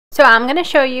So I'm going to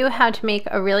show you how to make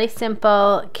a really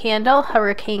simple candle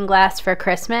hurricane glass for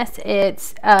Christmas.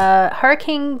 It's a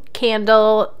hurricane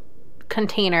candle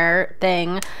container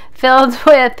thing filled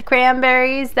with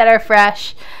cranberries that are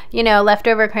fresh. You know,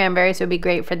 leftover cranberries would be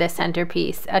great for this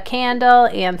centerpiece. A candle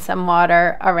and some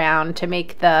water around to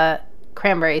make the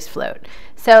cranberries float.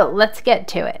 So let's get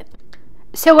to it.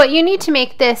 So what you need to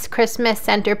make this Christmas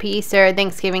centerpiece or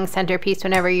Thanksgiving centerpiece,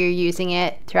 whenever you're using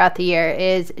it throughout the year,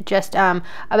 is just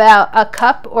about a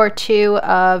cup or two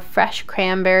of fresh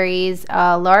cranberries,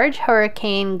 a large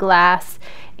hurricane glass,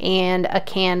 and a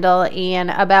candle,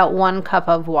 and about 1 cup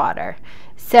of water.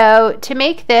 So to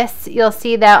make this, you'll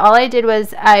see that all I did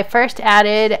was I first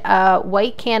added a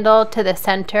white candle to the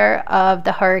center of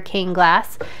the hurricane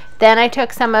glass. Then I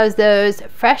took some of those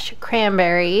fresh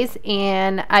cranberries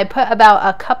and I put about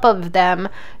a cup of them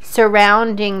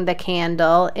surrounding the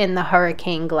candle in the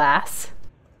hurricane glass.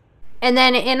 And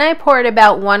then I poured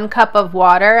about 1 cup of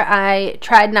water. I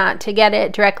tried not to get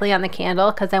it directly on the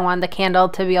candle because I wanted the candle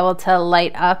to be able to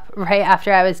light up right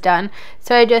after I was done.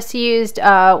 So I just used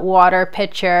a water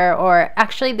pitcher, or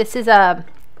actually this is a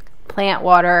plant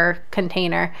water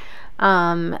container.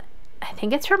 I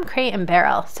think it's from Crate and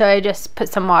Barrel. So I just put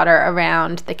some water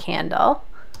around the candle.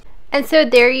 And so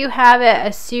there you have it,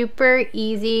 a super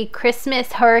easy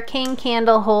Christmas hurricane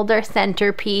candle holder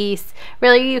centerpiece.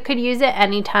 Really, you could use it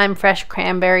anytime fresh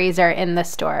cranberries are in the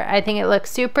store. I think it looks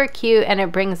super cute and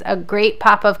it brings a great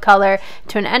pop of color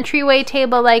to an entryway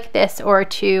table like this, or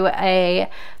to a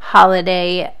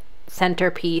holiday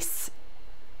centerpiece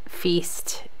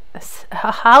feast,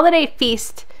 a holiday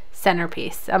feast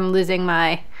centerpiece. I'm losing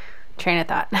my train of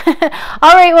thought.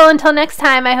 All right, well, until next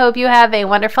time, I hope you have a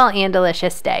wonderful and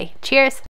delicious day. Cheers.